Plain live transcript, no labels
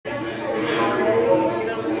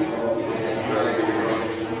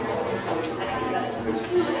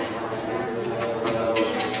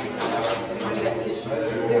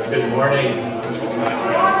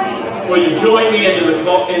me in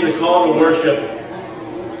the call to worship.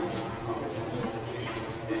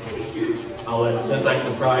 Since I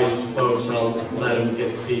surprised folks, I'll let them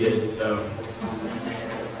get seated. So,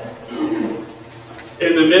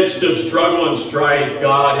 in the midst of struggle and strife,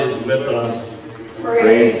 God is with us.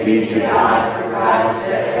 Praise be to God for God's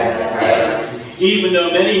steadfast praise. Even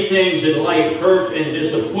though many things in life hurt and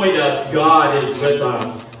disappoint us, God is with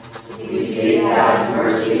us. We seek God's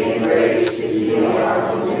mercy and grace to heal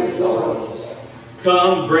our wounded souls.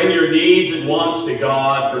 Come, bring your needs and wants to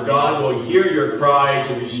God, for God will hear your cries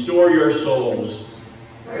and restore your souls.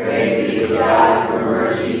 Praise be to God for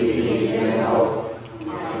mercy, peace, and hope.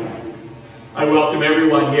 Amen. I welcome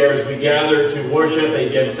everyone here as we gather to worship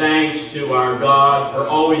and give thanks to our God for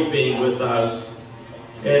always being with us.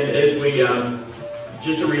 And as we,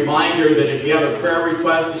 just a reminder that if you have a prayer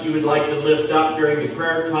request that you would like to lift up during the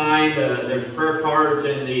prayer time, there's prayer cards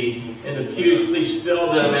in the pews. Please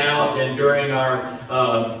fill them out, and during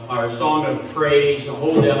our song of praise,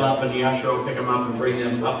 hold them up, and the usher will pick them up and bring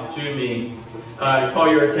them up to me. I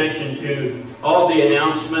call your attention to all the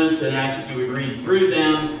announcements and ask that you would read through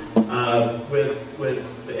them. With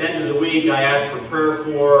the end of the week, I asked for prayer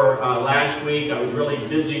for last week. I was really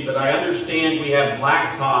busy, but I understand we have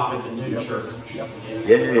blacktop at the new church.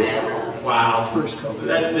 Yes. Wow.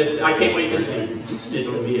 I can't wait to see. It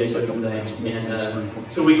will be a good thing. And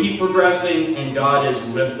so we keep progressing, and God is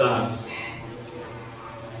with us.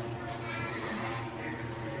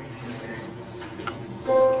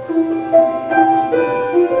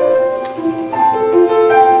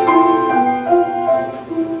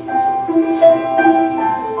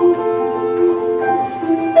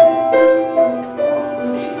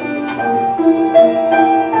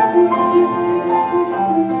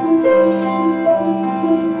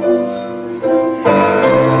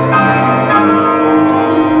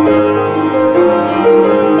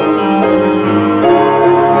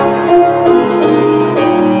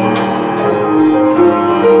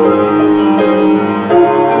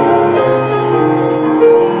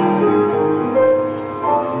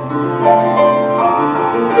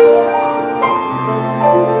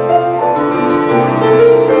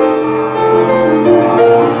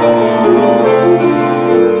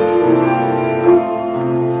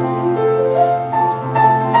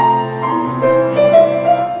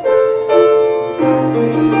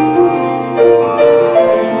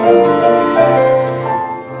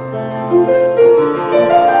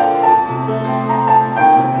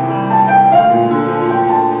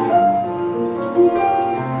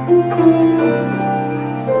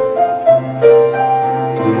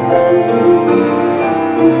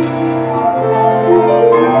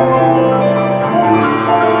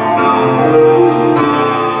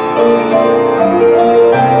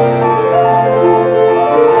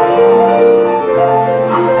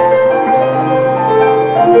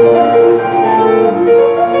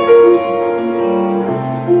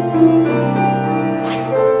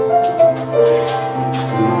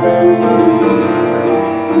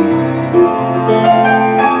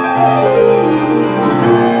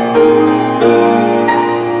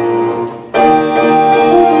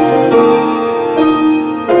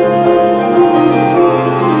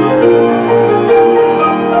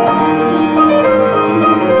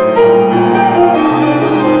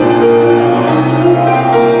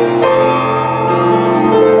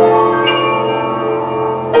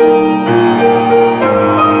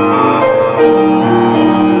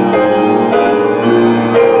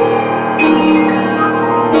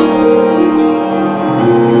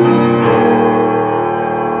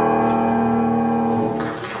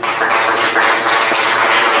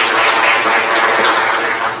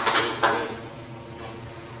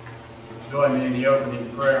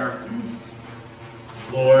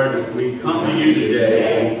 We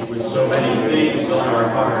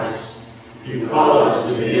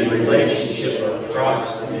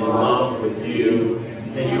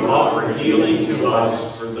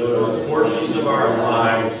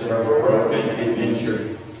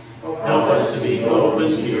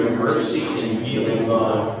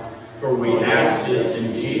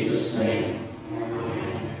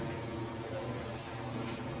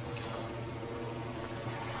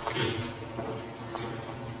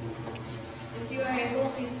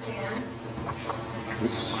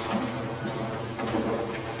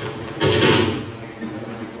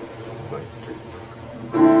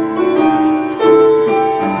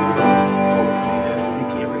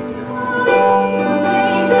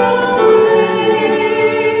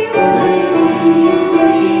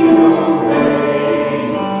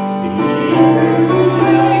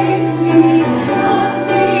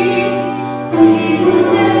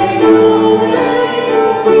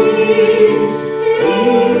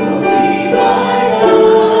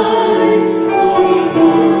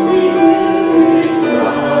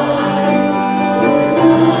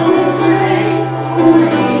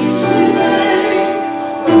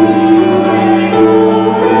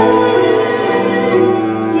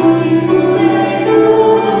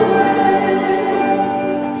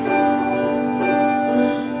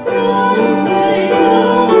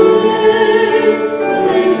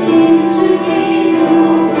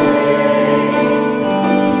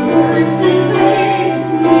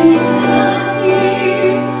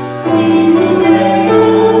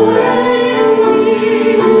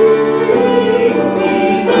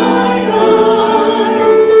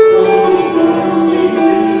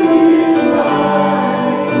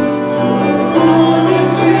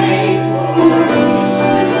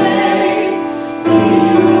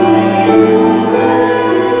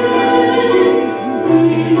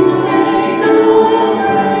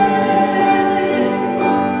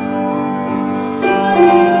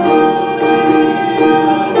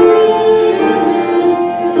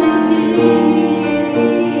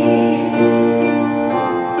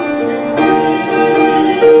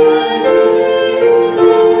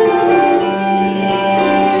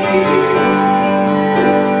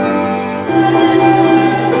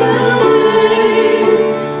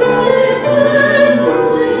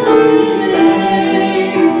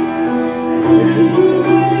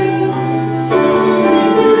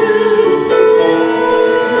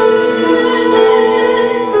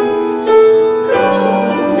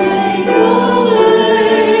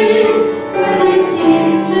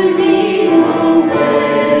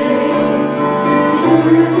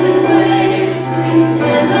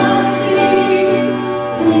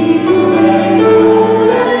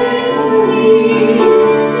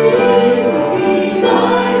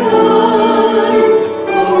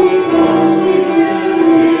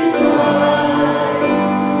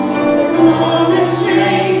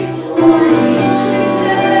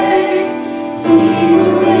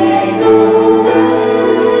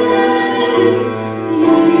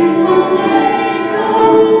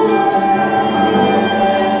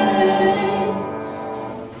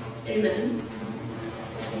Amen.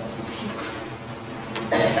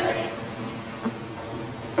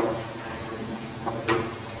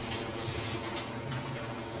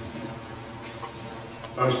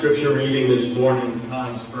 Our scripture reading this morning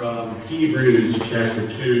comes from Hebrews chapter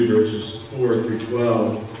 2, verses 4 through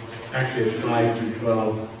 12. Actually, it's 5 through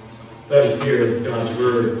 12. Let us hear God's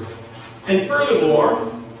word. And furthermore,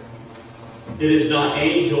 it is not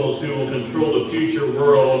angels who will control the future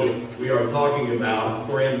world we are talking about.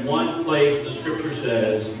 For in one place the scripture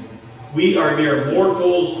says, "We are mere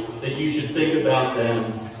mortals that you should think about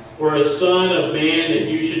them, or a son of man that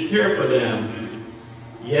you should care for them.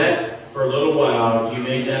 Yet for a little while you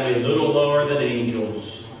made them a little lower than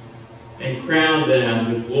angels, and crowned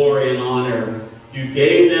them with glory and honor. You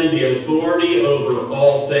gave them the authority over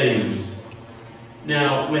all things."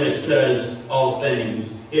 Now, when it says all things,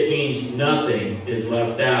 it means nothing is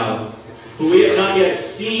left out. For we have not yet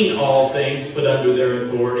seen all things put under their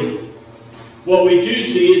authority. What we do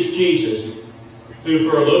see is Jesus, who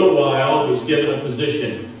for a little while was given a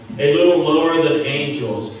position a little lower than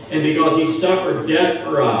angels, and because he suffered death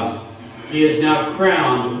for us, he is now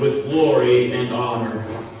crowned with glory and honor.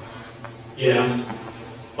 Yes,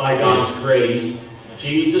 by God's grace,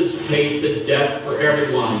 Jesus tasted death for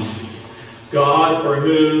everyone. God, for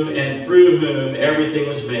whom and through whom everything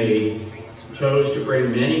was made, chose to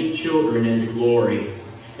bring many children into glory.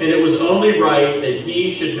 And it was only right that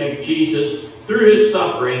he should make Jesus, through his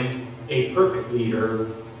suffering, a perfect leader,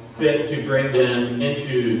 fit to bring them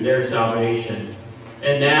into their salvation.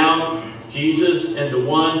 And now, Jesus and the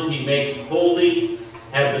ones he makes holy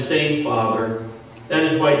have the same Father. That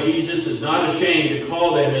is why Jesus is not ashamed to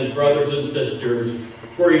call them his brothers and sisters.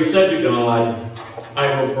 For he said to God,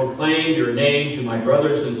 "I will proclaim your name to my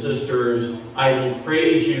brothers and sisters. I will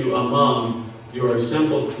praise you among your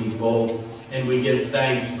assembled people." And we give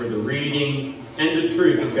thanks for the reading and the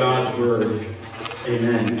truth of God's word.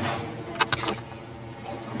 Amen.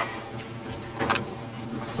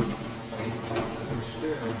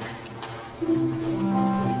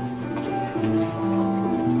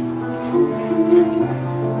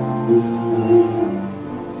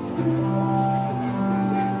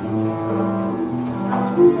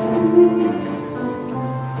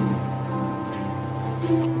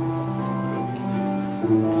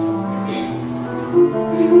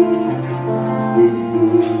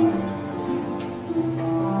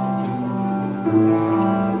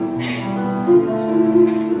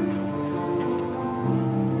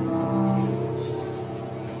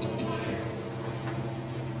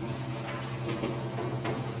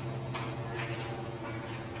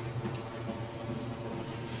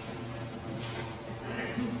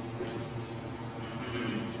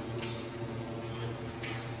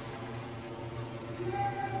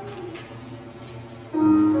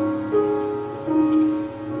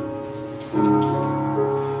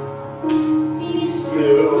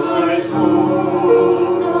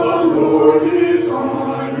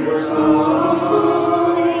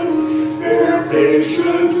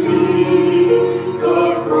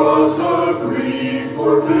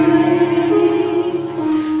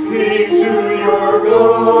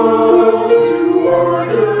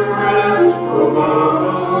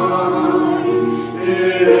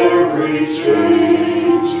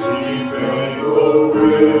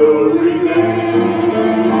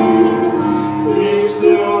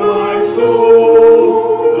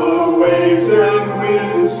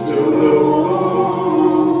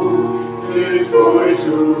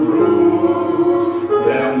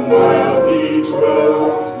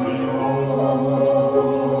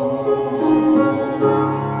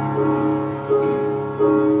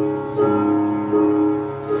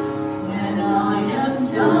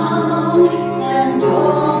 And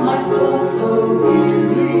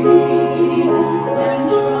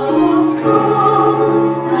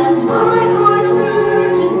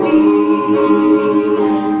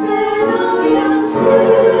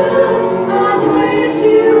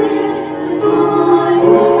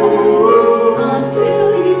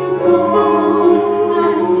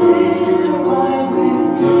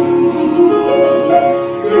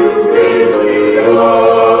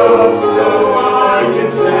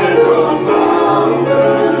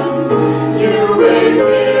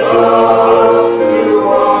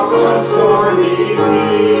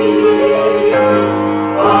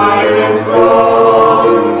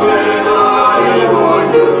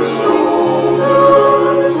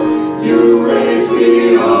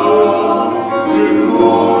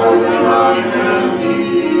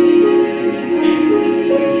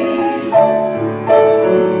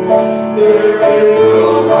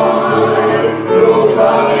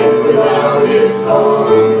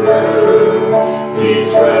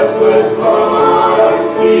was taught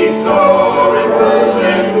each soul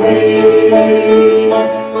imperfectly,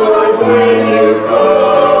 but when you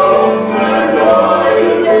come and I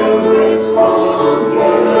filled with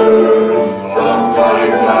wonder,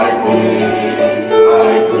 sometimes I think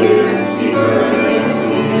I glimpse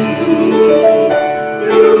eternity.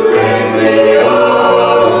 You raise me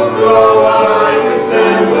up so I can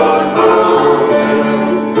stand on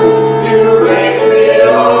mountains. You raise me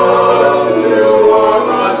up to walk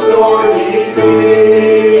on stormy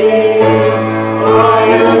seas. I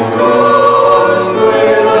am strong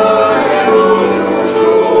when I am on your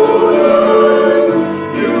shoulders.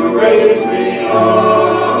 You raise me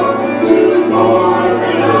up to more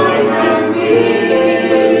than I can be.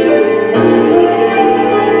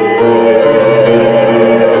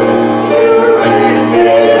 You raise me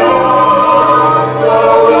up so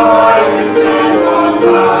I can stand on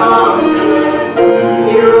mountains.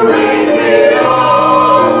 You raise me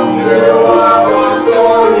up to walk on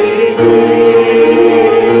stormy seas.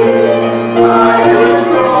 I am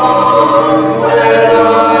strong when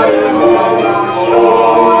I am on your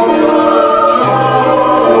shoulders.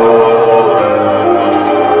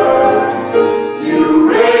 You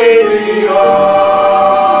raise me up.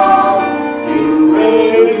 You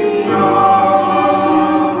raise me up.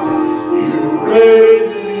 You raise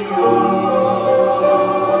me up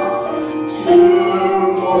to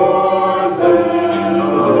more than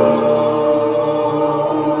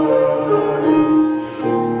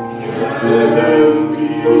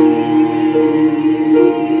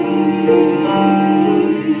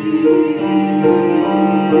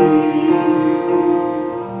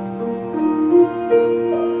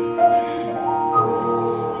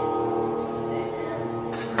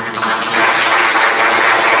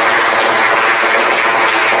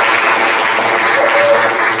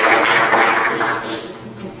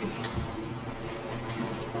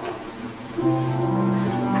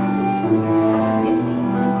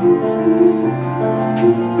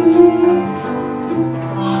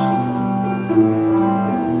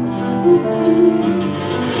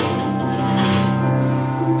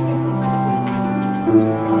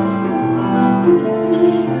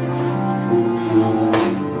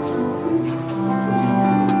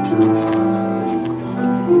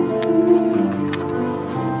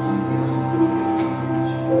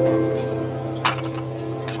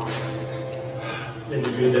It'd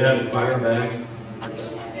be good to have the choir back.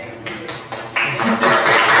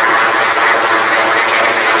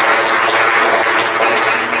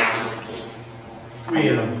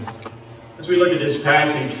 As we look at this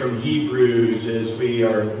passage from Hebrews, as we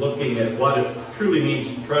are looking at what it truly means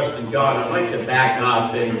to trust in God, I'd like to back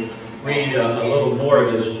up and read a little more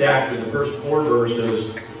of this chapter, the first 4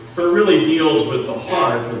 verses, for it really deals with the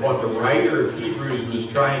heart of what the writer of Hebrews was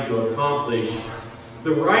trying to accomplish.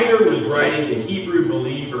 The writer was writing to Hebrew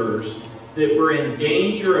believers that were in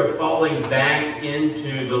danger of falling back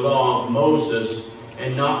into the law of Moses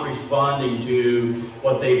and not responding to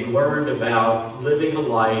what they've learned about living a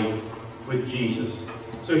life with Jesus.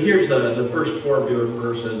 So here's the first 4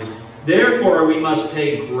 verses. Therefore we must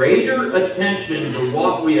pay greater attention to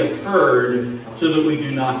what we have heard so that we do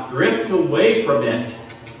not drift away from it.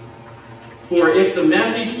 For if the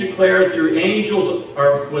message declared through angels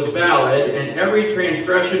was valid, and every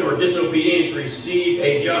transgression or disobedience received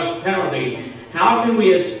a just penalty, how can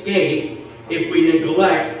we escape if we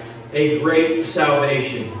neglect a great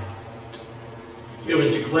salvation? It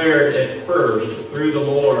was declared at first through the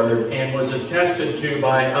Lord and was attested to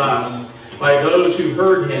by us, by those who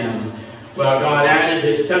heard him. Well, God added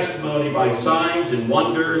his testimony by signs and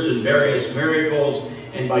wonders and various miracles,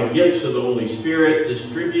 and by gifts of the Holy Spirit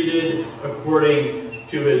distributed according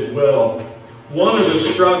to his will. One of the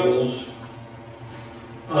struggles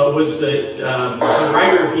was that the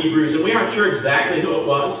writer of Hebrews, and we aren't sure exactly who it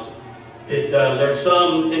was. There's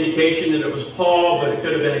some indication that it was Paul, but it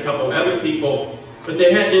could have been a couple of other people. But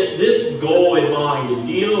they had this goal in mind, to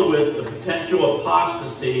deal with the potential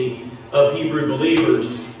apostasy of Hebrew believers.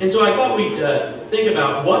 And so I thought we'd think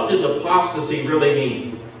about, what does apostasy really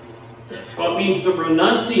mean? Well, it means the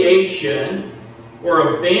renunciation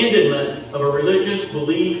or abandonment of a religious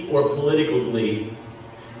belief or political belief.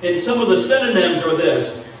 And some of the synonyms are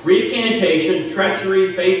this: recantation,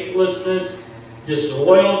 treachery, faithlessness,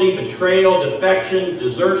 disloyalty, betrayal, defection,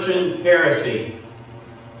 desertion, heresy.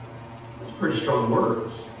 Those are pretty strong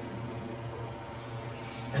words.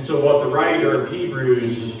 And so what the writer of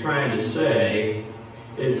Hebrews is trying to say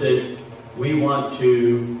is that we want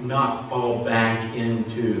to not fall back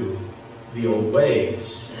into the old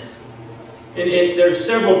ways. And there's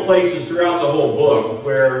several places throughout the whole book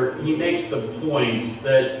where he makes the point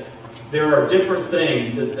that there are different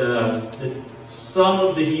things that some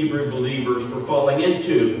of the Hebrew believers were falling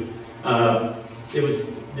into. The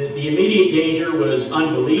immediate danger was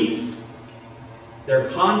unbelief, their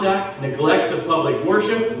conduct, neglect of public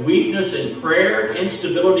worship, weakness in prayer,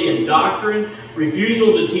 instability in doctrine,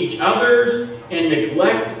 refusal to teach others, and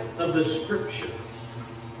neglect of the Scripture.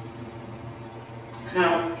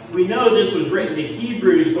 Now, we know this was written to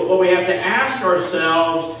Hebrews, but what we have to ask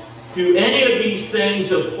ourselves, do any of these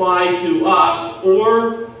things apply to us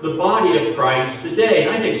or the body of Christ today?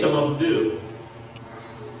 And I think some of them do.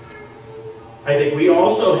 I think we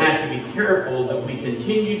also have to be careful that we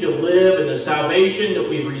continue to live in the salvation that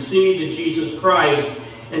we've received in Jesus Christ.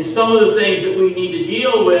 And some of the things that we need to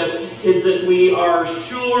deal with is that we are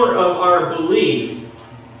sure of our belief.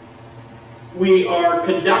 We are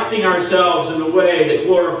conducting ourselves in a way that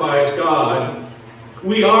glorifies God.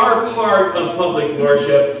 We are part of public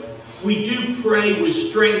worship. We do pray with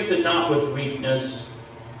strength and not with weakness.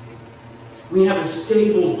 We have a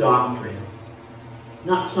stable doctrine,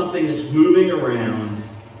 not something that's moving around.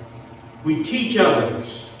 We teach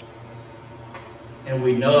others. And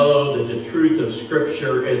we know that the truth of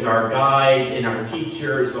Scripture is our guide and our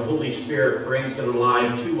teacher as the Holy Spirit brings it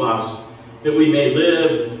alive to us, that we may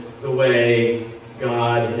live the way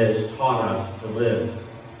God has taught us to live.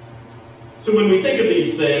 So when we think of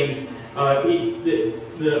these things,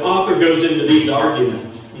 the author goes into these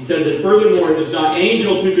arguments. He says that furthermore, it is not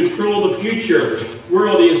angels who control the future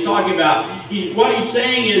world he is talking about. What he's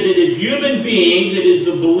saying is it is human beings, it is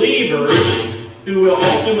the believers who will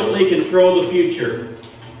ultimately control the future.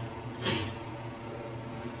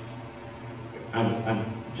 I'm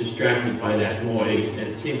distracted by that noise, and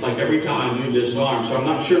it seems like every time I move this arm, so I'm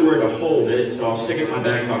not sure where to hold it, so I'll stick it in my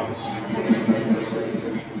back pocket.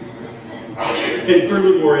 And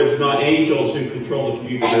furthermore, it's not angels who control the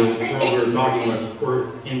future, the world we're talking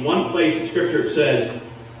about. In one place in Scripture it says,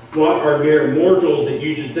 what are mere mortals that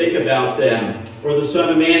you should think about them, or the Son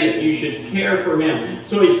of Man that you should care for him?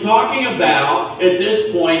 So he's talking about, at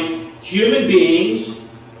this point, human beings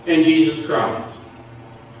and Jesus Christ.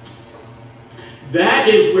 That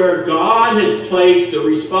is where God has placed the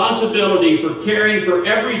responsibility for caring for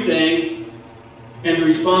everything and the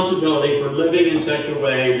responsibility for living in such a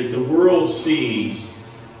way that the world sees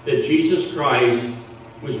that Jesus Christ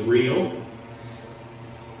was real,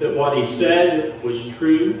 that what he said was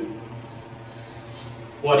true,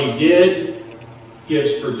 what he did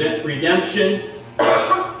gives for redemption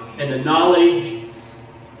and the knowledge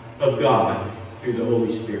of God through the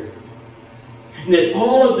Holy Spirit. And that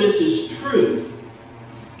all of this is true.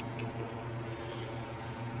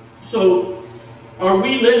 So, are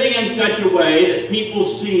we living in such a way that people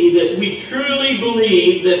see that we truly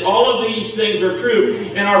believe that all of these things are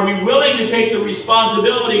true? And are we willing to take the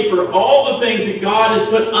responsibility for all the things that God has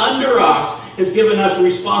put under us, has given us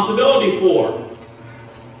responsibility for?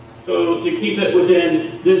 So to keep it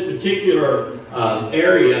within this particular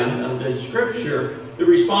area of the Scripture, the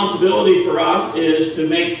responsibility for us is to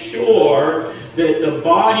make sure that the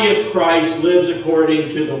body of Christ lives according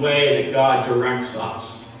to the way that God directs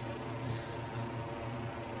us.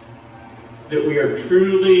 That we are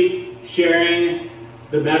truly sharing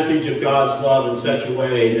the message of God's love in such a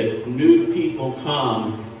way that new people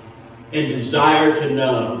come and desire to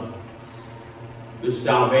know the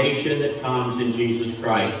salvation that comes in Jesus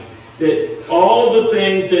Christ. That all the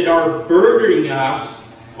things that are burdening us,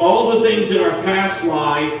 all the things in our past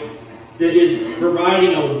life that is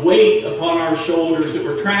providing a weight upon our shoulders that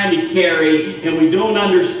we're trying to carry and we don't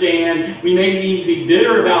understand, we may even be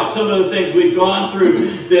bitter about some of the things we've gone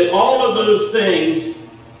through, that all of those things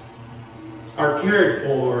are cared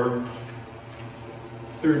for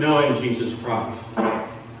through knowing Jesus Christ.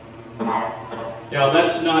 Now,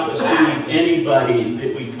 let's not deceive anybody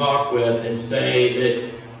that we talk with and say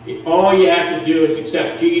that all you have to do is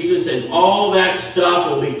accept Jesus and all that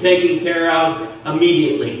stuff will be taken care of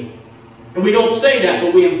immediately. And we don't say that,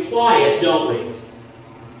 but we imply it, don't we?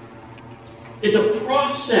 It's a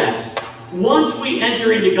process. Once we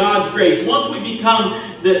enter into God's grace, once we become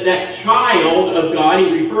that child of God,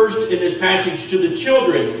 he refers in this passage to the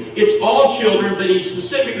children. It's all children, but he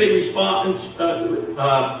specifically is talking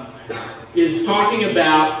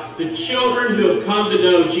about the children who have come to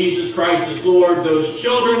know Jesus Christ as Lord, those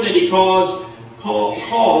children that he calls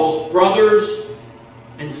brothers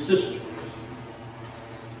and sisters.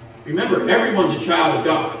 Remember, everyone's a child of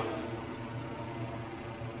God.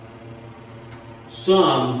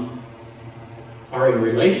 Some are in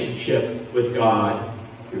relationship with God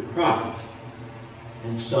through Christ,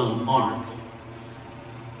 and some aren't.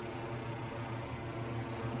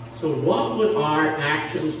 So what would our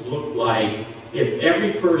actions look like if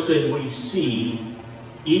every person we see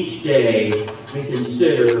each day we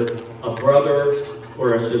consider a brother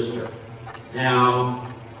or a sister. Now,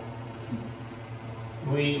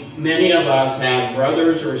 many of us have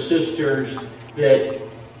brothers or sisters that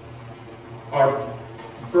are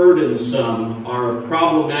burdensome, are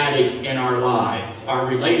problematic in our lives. Our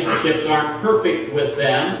relationships aren't perfect with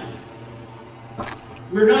them.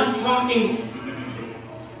 We're not talking,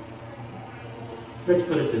 let's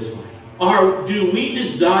put it this way. Do we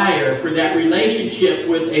desire for that relationship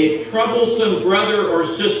with a troublesome brother or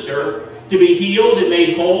sister to be healed and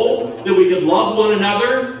made whole, that we could love one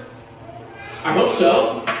another? I hope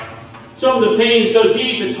so. Some of the pain is so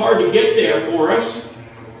deep it's hard to get there for us.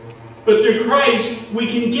 But through Christ, we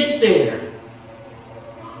can get there.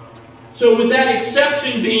 So with that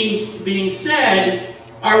exception being said,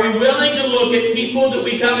 are we willing to look at people that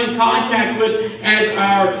we come in contact with as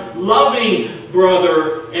our loving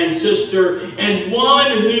brother and sister, and one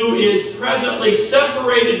who is presently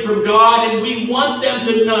separated from God, and we want them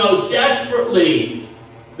to know desperately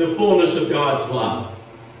the fullness of God's love?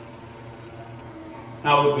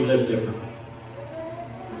 How would we live differently?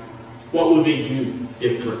 What would we do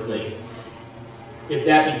differently if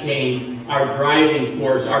that became our driving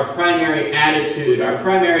force, our primary attitude, our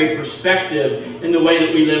primary perspective in the way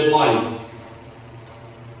that we live life?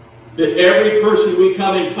 That every person we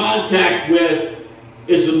come in contact with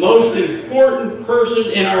is the most important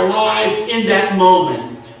person in our lives in that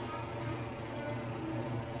moment.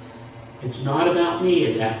 It's not about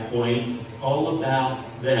me at that point. It's all about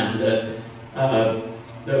them.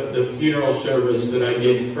 The funeral service that I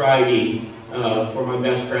did Friday for my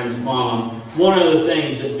best friend's mom, one of the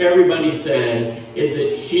things that everybody said is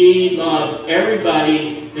that she loved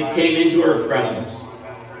everybody that came into her presence.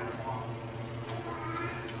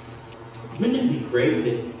 Wouldn't it be great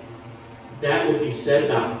that that would be said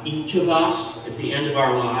about each of us at the end of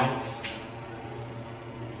our lives?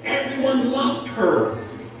 Everyone loved her.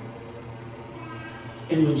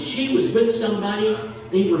 And when she was with somebody,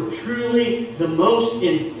 they were truly the most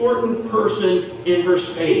important person in her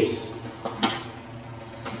space.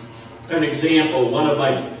 An example, one of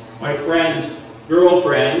my friend's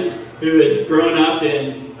girlfriends who had grown up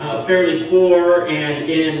in fairly poor and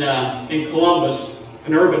in Columbus,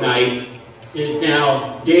 an urbanite, is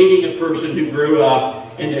now dating a person who grew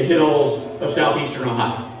up in the hills of southeastern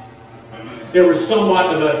Ohio. There was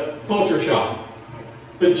somewhat of a culture shock.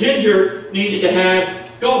 But Ginger needed to have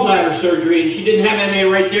gallbladder surgery, and she didn't have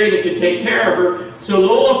anybody right there that could take care of her. So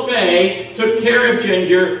Lola Faye took care of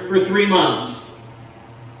Ginger for 3 months.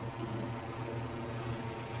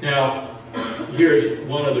 Now, here's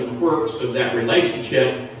one of the quirks of that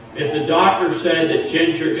relationship. If the doctor said that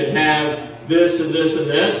Ginger could have this and this and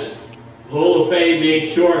this, Lola Faye made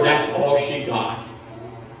sure that's all she got.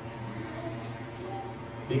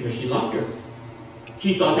 Because she loved her.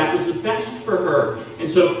 She thought that was the best for her. And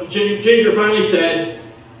so Ginger finally said,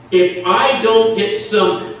 if I don't get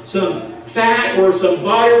some fat or some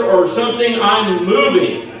butter or something, I'm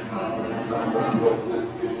moving.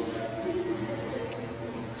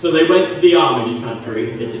 So they went to the Amish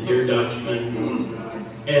country, at the Deer Dutchman,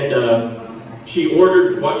 and she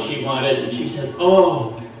ordered what she wanted, and she said,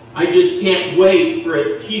 oh, I just can't wait for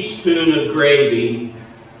a teaspoon of gravy.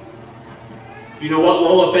 You know what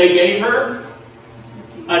Lola Faye gave her?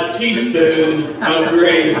 A teaspoon of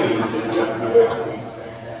gravy.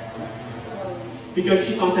 Because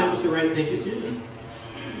she thought that was the right thing to do.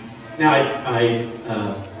 Now, I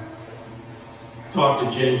talked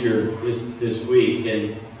to Ginger this week,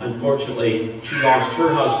 and unfortunately, she lost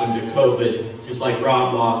her husband to COVID, just like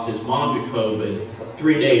Rob lost his mom to COVID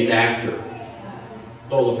 3 days after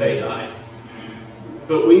Lola Faye died.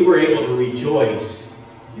 But we were able to rejoice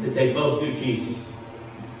that they both knew Jesus.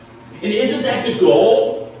 And isn't that the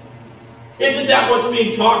goal? Isn't that what's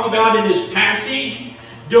being talked about in this passage?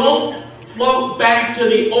 Don't float back to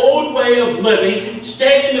the old way of living.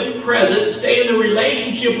 Stay in the present. Stay in the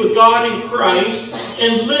relationship with God in Christ.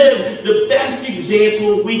 And live the best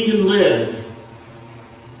example we can live.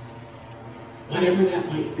 Whatever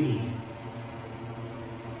that might be.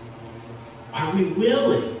 Are we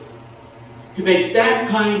willing to make that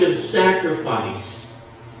kind of sacrifice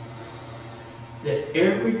that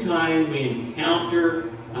every time we encounter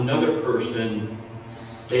another person,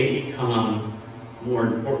 they become more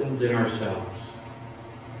important than ourselves?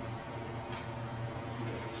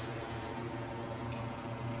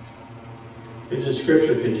 As the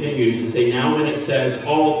scripture continues and say, now when it says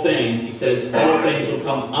all things, he says all things will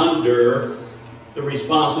come under the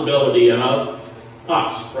responsibility of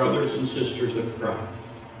us, brothers and sisters of Christ.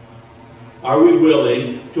 Are we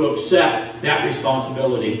willing to accept that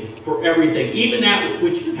responsibility for everything, even that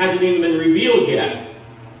which hasn't even been revealed yet.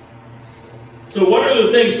 So what are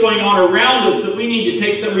the things going on around us that we need to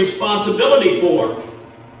take some responsibility for?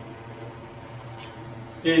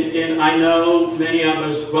 And I know many of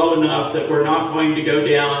us well enough that we're not going to go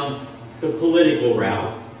down the political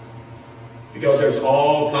route, because there's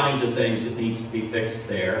all kinds of things that needs to be fixed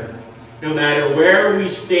there. No matter where we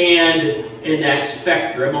stand in that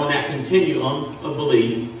spectrum, on that continuum of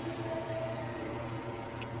belief,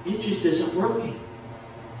 it just isn't working.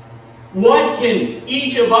 What can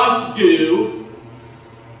each of us do,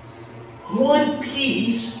 one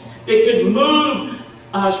piece that could move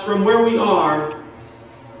us from where we are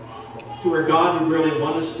to where God would really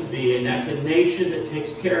want us to be, and that's a nation that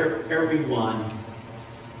takes care of everyone,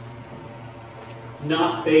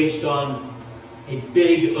 not based on a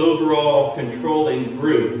big overall controlling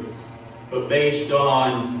group, but based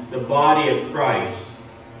on the body of Christ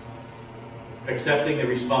accepting the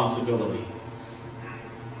responsibility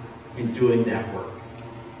and doing that work.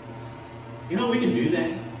 You know, we can do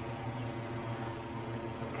that.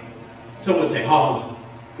 Someone say, oh,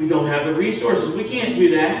 we don't have the resources. We can't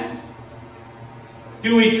do that.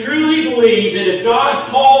 Do we truly believe that if God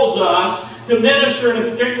calls us to minister in a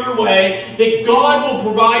particular way, that God will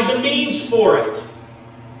provide the means for it?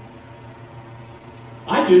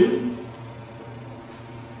 I do.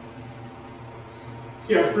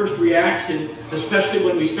 See, our first reaction, especially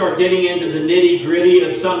when we start getting into the nitty-gritty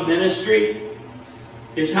of some ministry,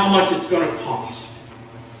 is how much it's going to cost.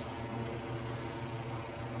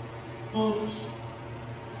 Folks,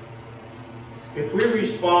 if we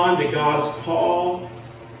respond to God's call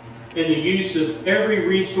in the use of every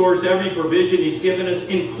resource, every provision He's given us,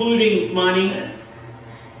 including money,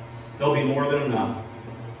 there'll be more than enough.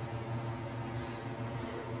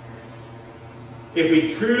 If we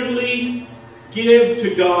truly give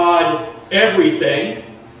to God everything,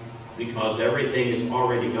 because everything is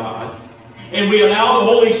already God's, and we allow the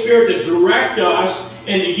Holy Spirit to direct us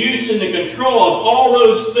in the use and the control of all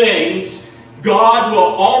those things, God will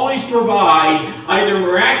always provide, either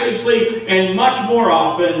miraculously and much more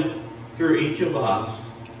often through each of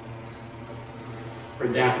us, for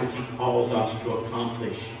that which He calls us to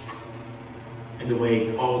accomplish and the way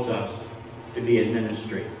He calls us to be in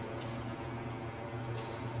ministry.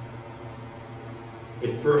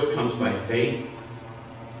 It first comes by faith,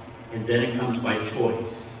 and then it comes by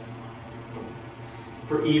choice.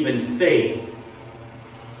 For even faith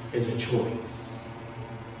is a choice.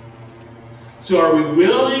 So are we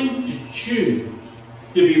willing to choose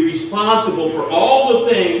to be responsible for all the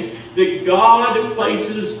things that God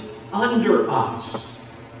places under us?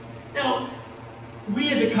 Now, we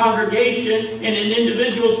as a congregation and in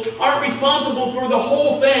individuals aren't responsible for the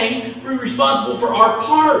whole thing. We're responsible for our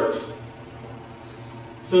part.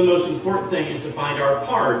 So the most important thing is to find our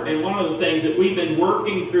part. And one of the things that we've been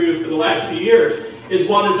working through for the last few years is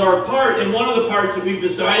what is our part. And one of the parts that we've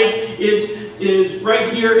decided is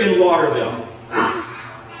right here in Waterville.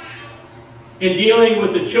 In dealing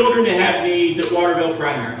with the children that have needs at Waterville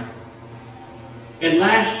Primary. And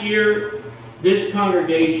last year, this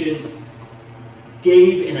congregation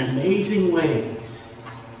gave in amazing ways.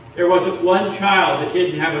 There wasn't one child that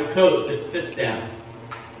didn't have a coat that fit them.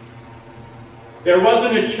 There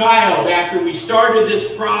wasn't a child, after we started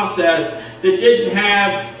this process, that didn't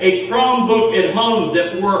have a Chromebook at home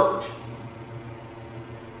that worked.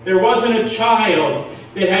 There wasn't a child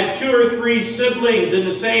that had 2 or 3 siblings in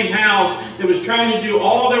the same house that was trying to do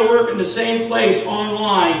all their work in the same place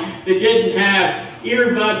online that didn't have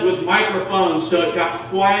earbuds with microphones so it got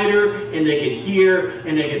quieter and they could hear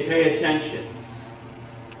and they could pay attention.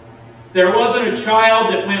 There wasn't a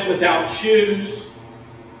child that went without shoes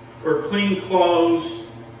or clean clothes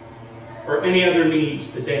or any other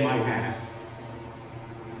needs that they might have.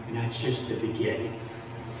 And that's just the beginning.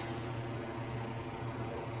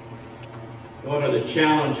 One of the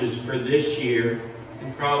challenges for this year,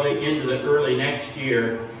 and probably into the early next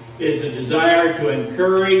year, is a desire to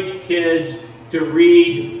encourage kids to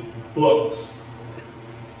read books.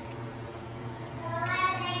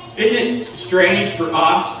 Isn't it strange for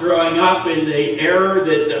us growing up in the era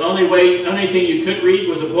that the only thing you could read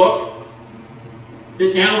was a book?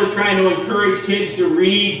 That now we're trying to encourage kids to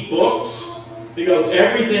read books because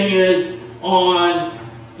everything is on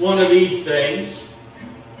one of these things,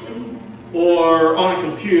 or on a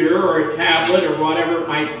computer or a tablet or whatever it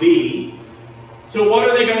might be. So what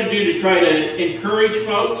are they going to do to try to encourage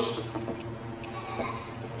folks?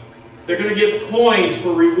 They're going to give coins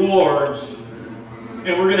for rewards,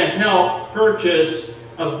 and we're going to help purchase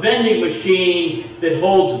a vending machine that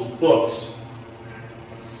holds books.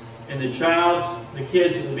 And the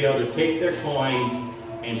kids will be able to take their coins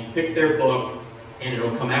and pick their book, and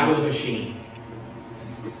it'll come out of the machine.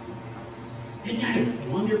 Isn't that a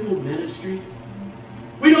wonderful ministry?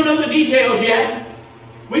 We don't know the details yet.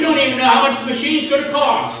 We don't even know how much the machine's going to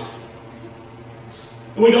cost.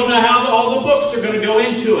 And we don't know how all the books are going to go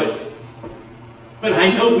into it. But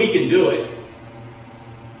I know we can do it.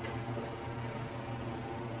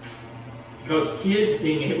 Because kids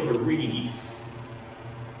being able to read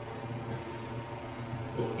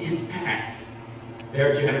will impact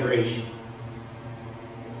their generation.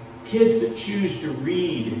 Kids that choose to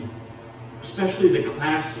read, especially the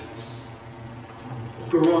classics, will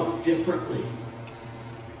grow up differently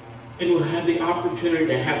and will have the opportunity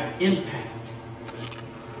to have impact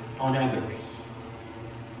on others.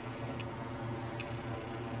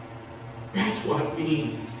 That's what it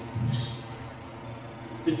means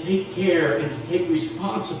to take care and to take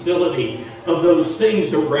responsibility of those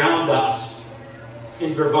things around us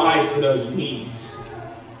and provide for those needs.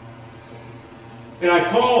 And I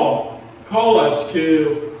call us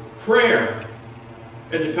to prayer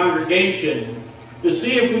as a congregation to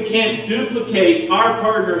see if we can't duplicate our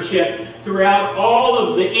partnership throughout all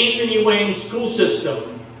of the Anthony Wayne school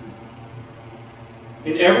system.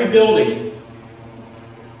 In every building,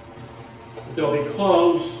 there'll be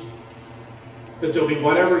clothes, but there'll be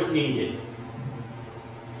whatever's needed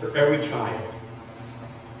for every child.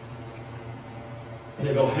 And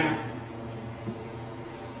it'll happen.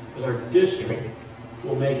 Because our district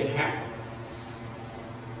will make it happen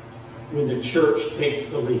when the church takes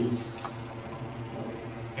the lead.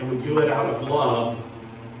 And we do it out of love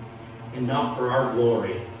and not for our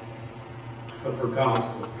glory, but for God's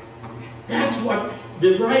glory. That's what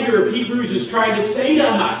the writer of Hebrews is trying to say to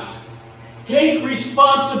us. Take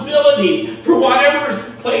responsibility for whatever is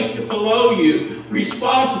placed below you,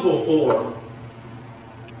 responsible for.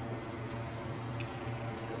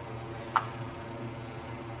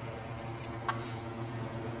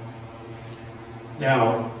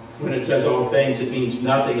 Now, when it says all things, it means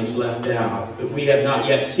nothing is left out. But we have not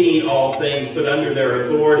yet seen all things, but under their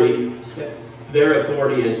authority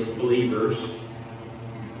as believers.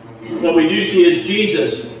 What we do see is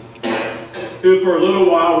Jesus, who for a little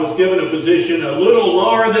while was given a position a little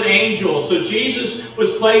lower than angels. So Jesus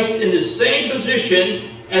was placed in the same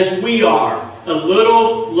position as we are, a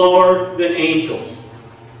little lower than angels.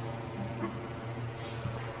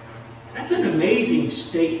 That's an amazing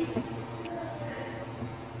statement.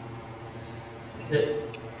 That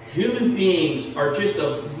human beings are just a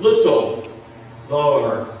little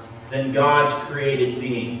lower than God's created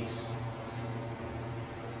beings.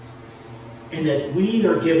 And that we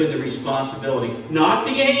are given the responsibility, not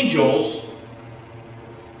the angels,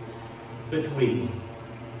 but we.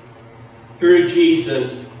 Through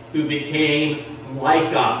Jesus, who became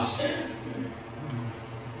like us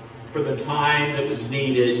for the time that was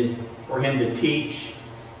needed for him to teach,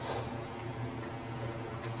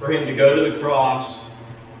 for him to go to the cross,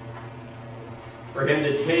 for him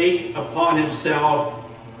to take upon himself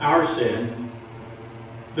our sin,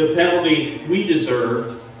 the penalty we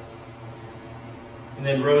deserved, and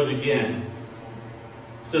then rose again,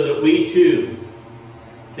 so that we too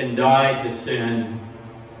can die to sin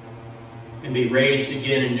and be raised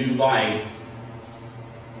again in new life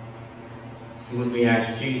when we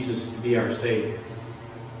ask Jesus to be our Savior.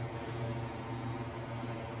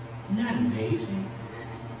 Isn't that amazing?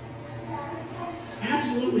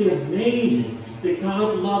 Absolutely amazing that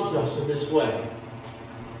God loves us in this way.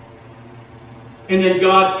 And that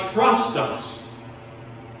God trusts us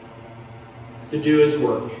to do his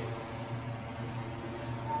work.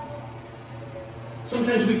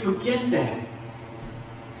 Sometimes we forget that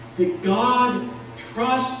God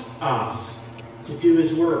trusts us to do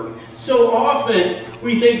his work. So often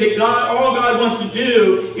we think that all God wants to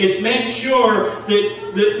do is make sure that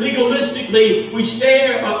legalistically we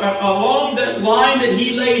stay along that line that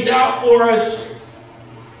he lays out for us.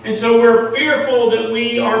 And so we're fearful that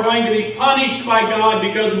we are going to be punished by God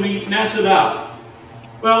because we mess it up.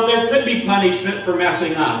 Well, there could be punishment for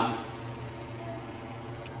messing up.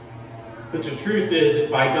 But the truth is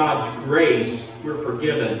that by God's grace, we're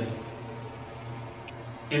forgiven.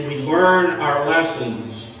 And we learn our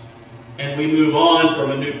lessons, and we move on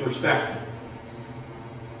from a new perspective.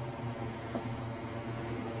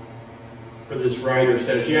 For this writer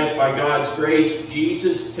says, yes, by God's grace,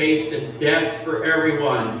 Jesus tasted death for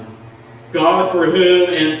everyone. God, for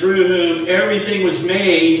whom and through whom everything was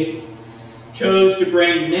made, chose to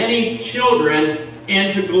bring many children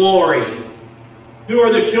into glory. Who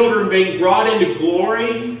are the children being brought into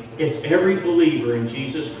glory? It's every believer in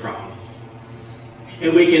Jesus Christ.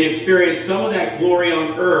 And we can experience some of that glory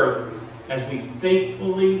on earth as we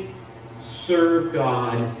faithfully serve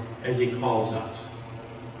God as He calls us.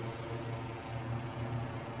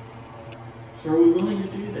 So are we willing to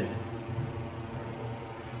do that?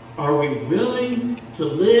 Are we willing to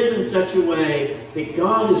live in such a way that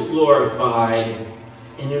God is glorified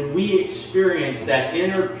and then we experience that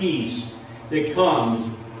inner peace that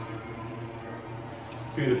comes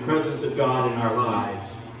through the presence of God in our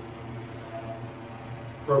lives?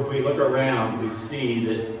 For if we look around, we see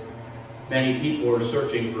that many people are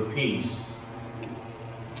searching for peace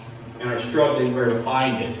and are struggling where to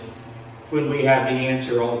find it when we have the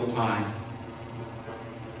answer all the time.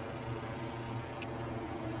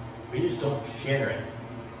 We just don't share it.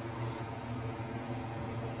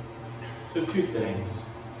 So 2 things.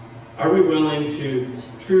 Are we willing to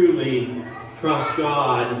truly trust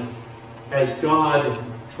God as God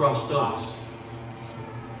trusts us?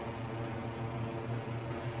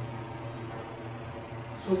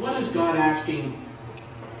 So what is God asking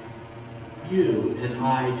you and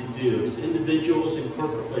I to do as individuals and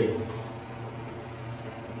corporately?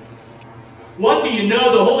 What do you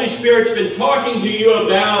know the Holy Spirit's been talking to you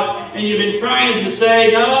about and you've been trying to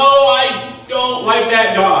say, no, I don't like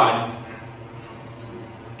that God.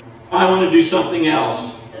 I want to do something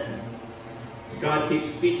else. God keeps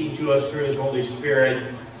speaking to us through His Holy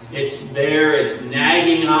Spirit. It's there, it's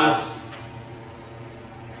nagging us.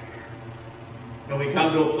 And we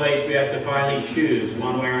come to a place we have to finally choose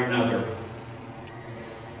one way or another.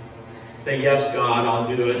 Say, yes, God,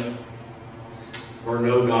 I'll do it. Or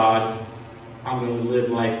no, God, I'm going to live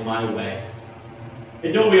life my way.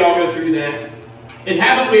 And don't we all go through that? And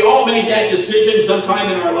haven't we all made that decision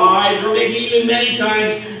sometime in our lives, or maybe even many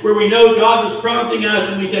times where we know God was prompting us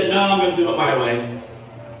and we said, no, I'm going to do it my way.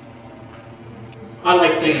 I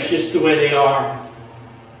like things just the way they are.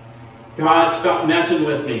 God, stop messing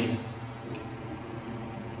with me.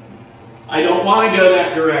 I don't want to go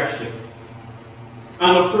that direction.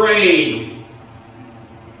 I'm afraid.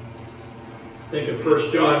 Think of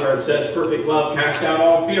 1 John where it says, perfect love casts out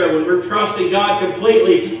all fear. When we're trusting God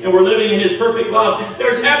completely and we're living in His perfect love,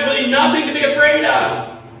 there's absolutely nothing to be afraid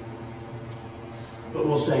of. But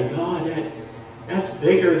we'll say, God, that's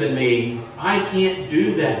bigger than me. I can't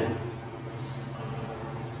do that.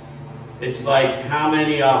 It's like how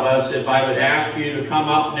many of us, if I would ask you to come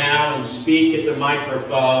up now and speak at the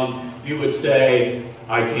microphone, you would say,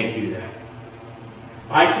 I can't do that.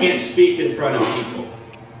 I can't speak in front of people.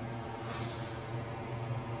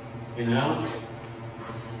 You know?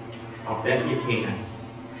 I'll bet you can.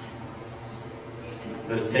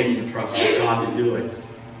 But it takes the trust of God to do it.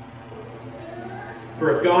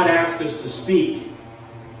 For if God asks us to speak,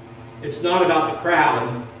 it's not about the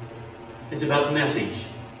crowd, it's about the message.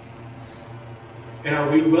 And are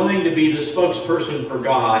we willing to be the spokesperson for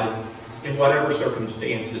God in whatever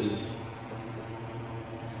circumstances?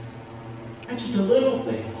 That's just a little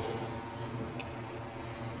thing.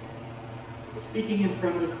 Speaking in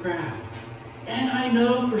front of a crowd. And I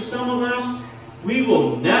know for some of us, we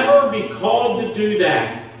will never be called to do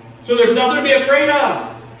that. So there's nothing to be afraid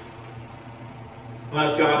of.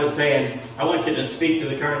 Unless God is saying, I want you to speak to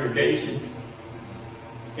the congregation.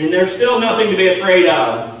 And there's still nothing to be afraid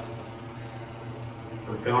of.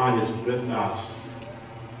 For God is with us.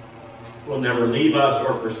 Will never leave us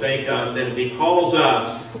or forsake us. And if He calls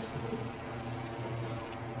us,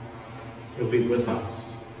 He'll be with us.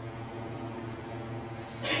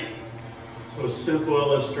 So a simple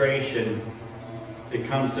illustration that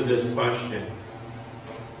comes to this question.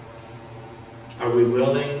 Are we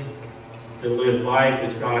willing to live life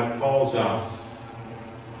as God calls us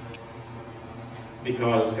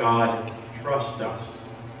because God trusts us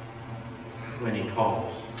when He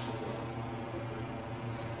calls?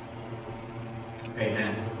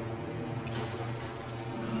 Amen.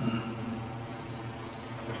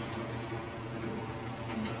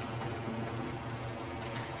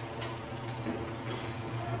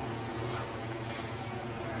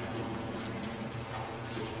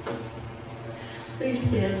 Please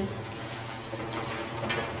stand.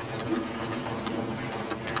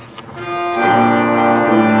 Thank you.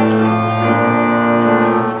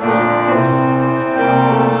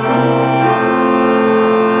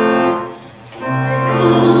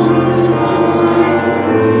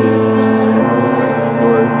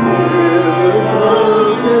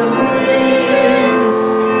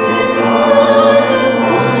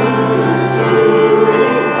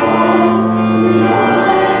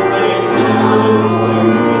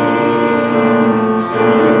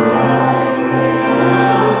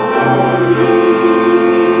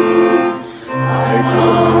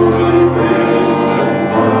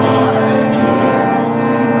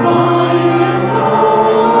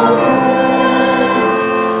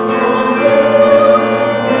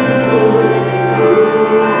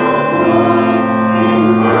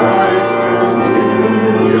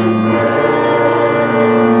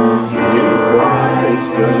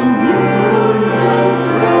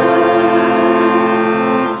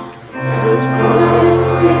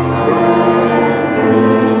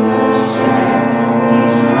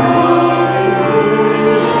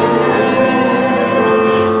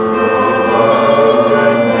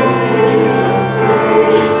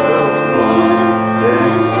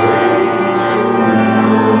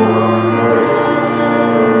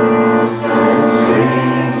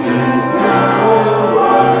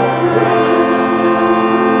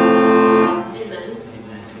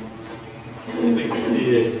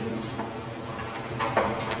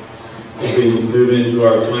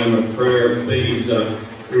 of prayer, please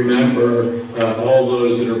remember all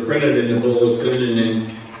those that are printed in the bulletin,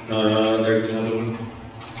 and there's another one.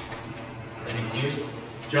 Thank you.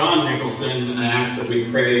 John Nicholson asks that we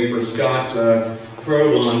pray for Scott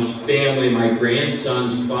Prolon's family, my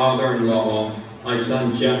grandson's father-in-law. My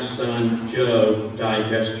son Jeff's son Joe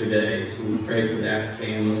died yesterday, so we pray for that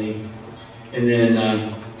family. And then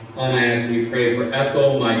Anna asks we pray for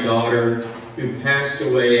Ethel, my daughter, who passed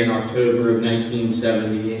away in October of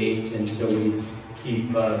 1978, and so we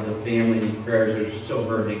keep the family in prayers. They're still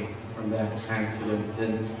hurting from that accident.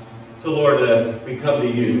 And so Lord, we come to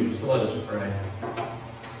you, so let us pray.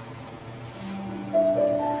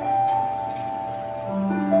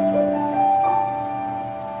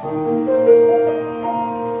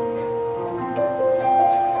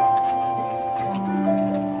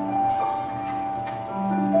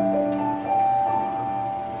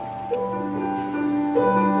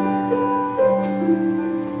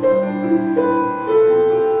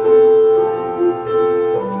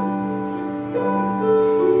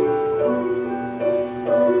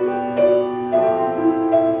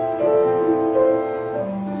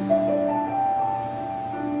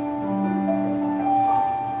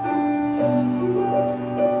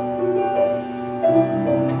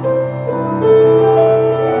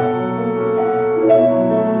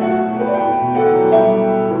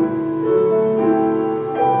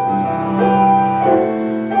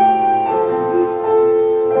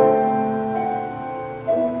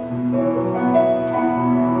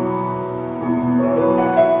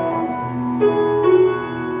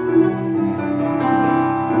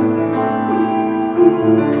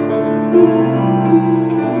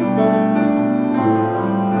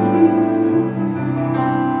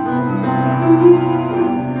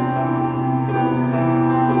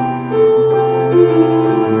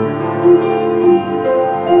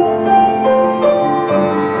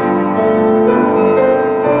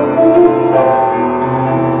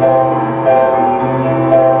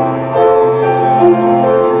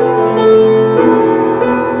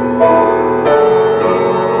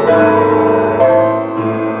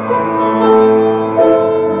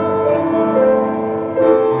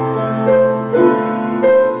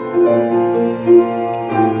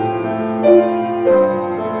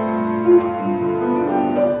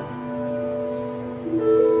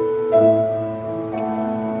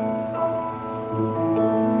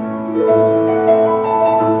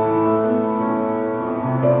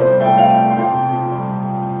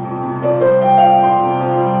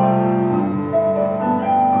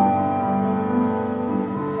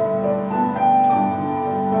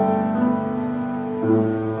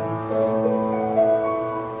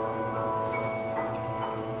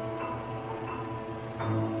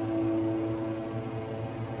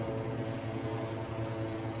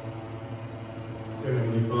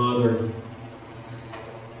 Heavenly Father,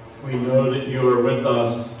 we know that you are with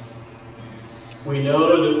us. We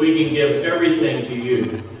know that we can give everything to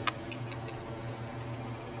you.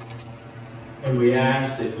 And we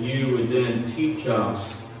ask that you would then teach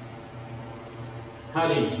us how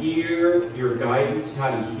to hear your guidance,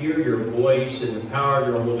 how to hear your voice and the power of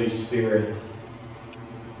your Holy Spirit.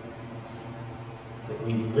 That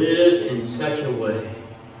we live in such a way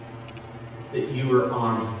that you are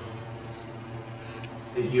honored,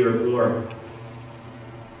 that you are glorified.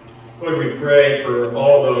 Lord, we pray for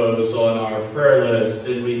all those on our prayer list,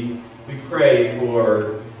 and we pray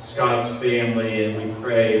for Scott's family, and we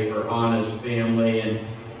pray for Anna's family, and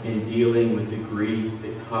in dealing with the grief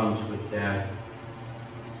that comes with death.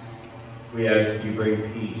 We ask you bring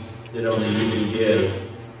peace that only you can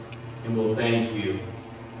give, and we'll thank you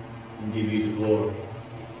and give you the glory.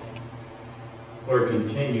 Lord,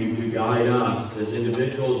 continue to guide us as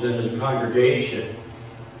individuals and as a congregation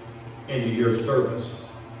into your service.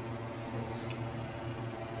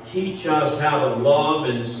 Teach us how to love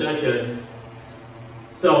in such a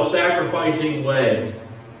self-sacrificing way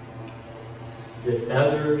that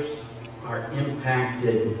others are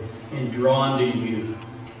impacted and drawn to you.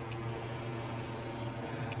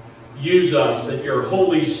 Use us that your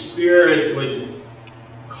Holy Spirit would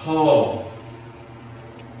call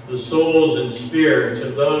the souls and spirits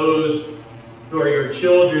of those who are your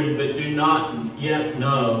children but do not yet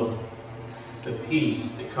know the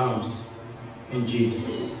peace that comes in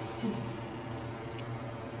Jesus.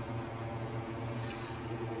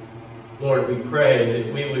 Lord, we pray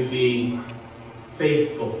that we would be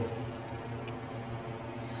faithful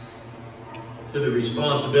to the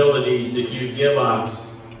responsibilities that you give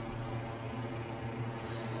us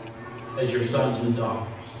as your sons and daughters.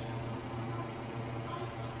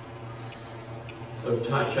 So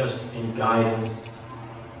touch us and guide us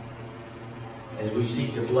as we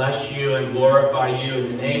seek to bless you and glorify you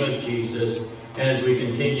in the name of Jesus, and as we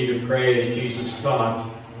continue to pray as Jesus taught.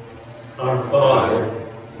 Our Father,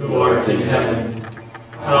 who art in heaven,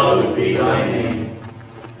 hallowed be thy name.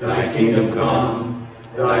 Thy kingdom come,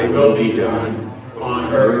 thy will be done,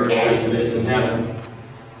 on earth as it is in heaven.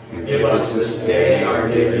 Give us this day our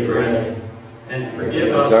daily bread, and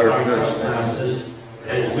forgive us our trespasses,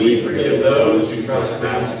 as we forgive those who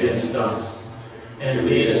trespass against us. And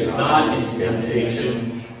lead us not into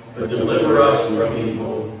temptation, but deliver us from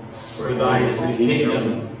evil. For thine is the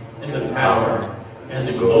kingdom, and the power, and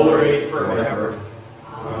the glory forever.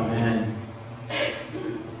 Amen.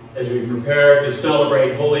 As we prepare to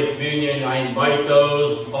celebrate Holy Communion, I invite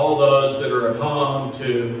all those that are at home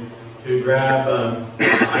to grab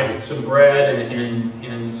some bread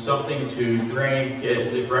and something to drink,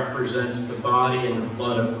 as it represents the body and the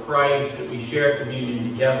blood of Christ, that we share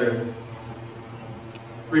communion together.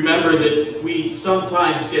 Remember that we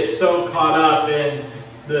sometimes get so caught up in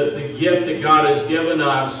the gift that God has given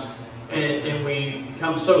us, and we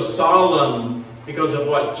become so solemn because of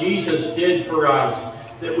what Jesus did for us,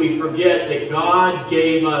 that we forget that God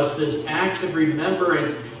gave us this act of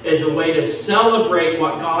remembrance as a way to celebrate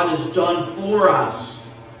what God has done for us.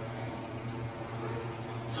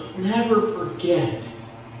 So never forget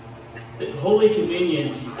that Holy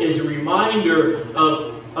Communion is a reminder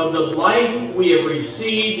of the life we have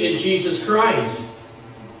received in Jesus Christ,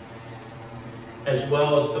 as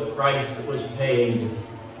well as the price that was paid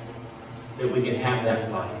that we can have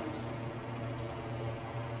that life.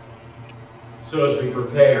 So as we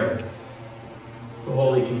prepare for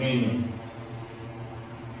Holy Communion,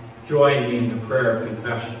 join me in the prayer of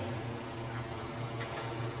confession.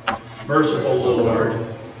 Merciful Lord,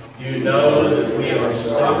 you know that we are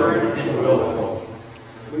stubborn and willful.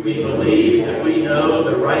 We believe that we know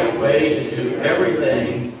the right way to do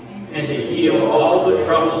everything and to heal all the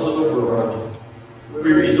troubles of the world.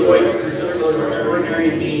 We resort to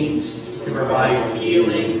extraordinary means to provide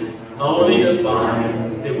healing, only to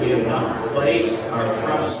find that we have not placed our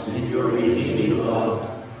trust in your redeeming love.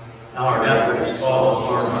 Our efforts fall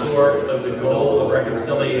far short of the goal of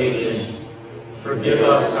reconciliation. Forgive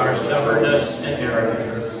us our stubbornness and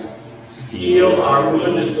arrogance. Heal our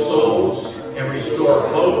wounded souls and restore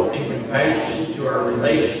hope and compassion to our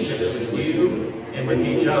relationships with you and with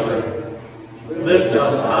each other. Lift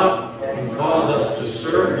us up and cause us to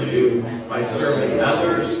serve you by serving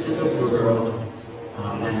others in the world.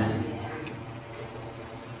 Amen.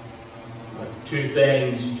 Two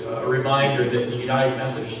things. A reminder that the United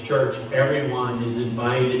Methodist Church, everyone is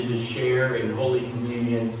invited to share in Holy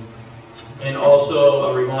Communion. And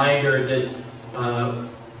also a reminder that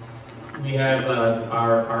we have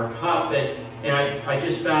our cup, and I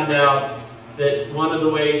just found out that one of the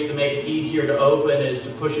ways to make it easier to open is to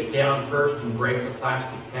push it down first and break the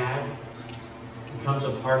plastic tab. It comes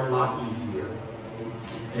apart a lot easier.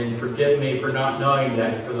 And forgive me for not knowing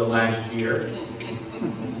that for the last year.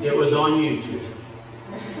 It was on YouTube.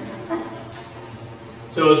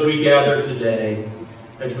 So as we gather today,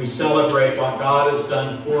 as we celebrate what God has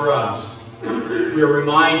done for us, we are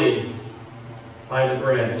reminded by the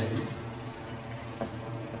bread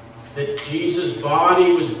that Jesus'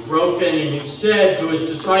 body was broken, and he said to his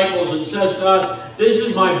disciples and says to us, "This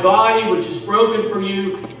is my body which is broken for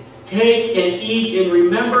you. Take and eat in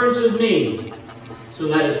remembrance of me." So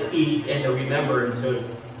let us eat in the remembrance of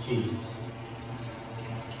Jesus.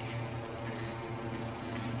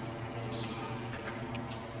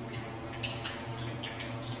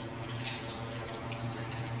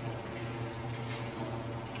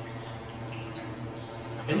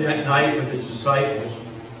 And that night with his disciples,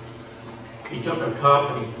 he took a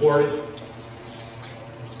cup and he poured it.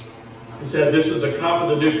 He said, "This is a cup of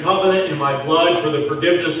the new covenant in my blood for the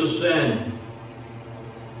forgiveness of sin.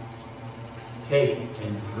 Take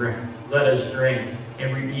and drink." Let us drink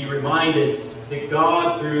and be reminded that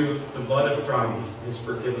God, through the blood of Christ, has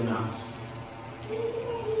forgiven us.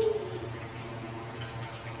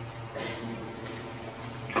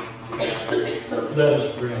 Let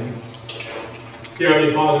us pray. Dear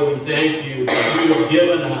Heavenly Father, we thank you that you have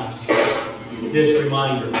given us this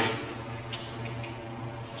reminder.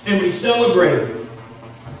 And we celebrate it.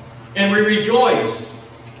 And we rejoice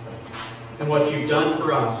in what you've done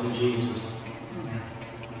for us in Jesus.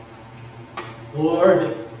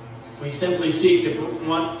 Lord, we simply seek to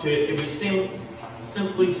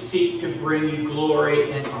bring you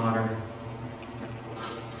glory and honor.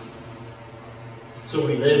 So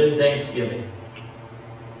we live in thanksgiving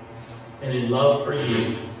and in love for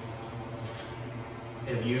you,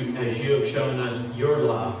 as you have shown us your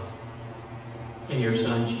love in your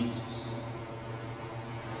Son Jesus.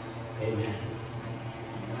 Amen.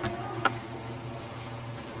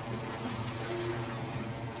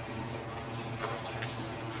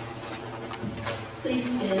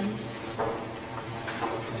 Please stand.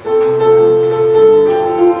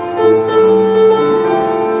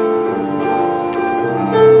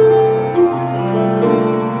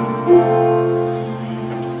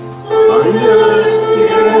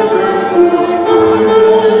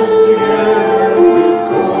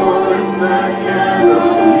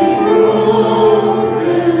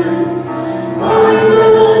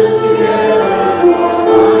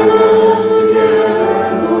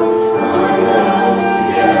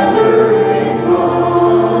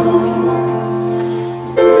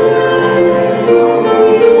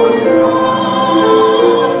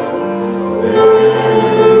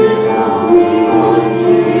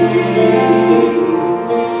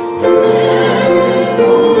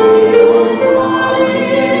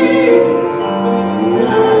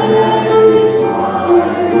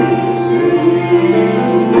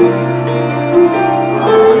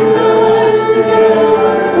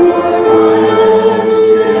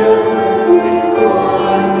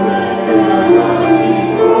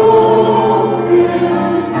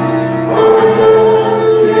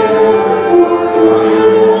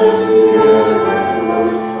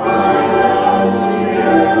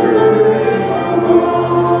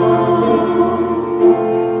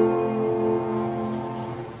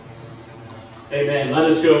 Amen. Let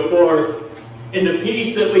us go forth in the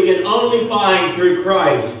peace that we can only find through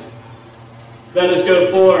Christ. Let us go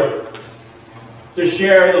forth to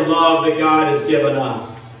share the love that God has given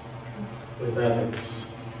us with others.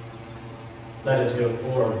 Let us go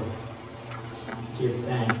forth. Give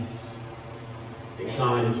thanks that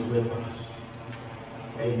God is with us.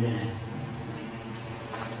 Amen.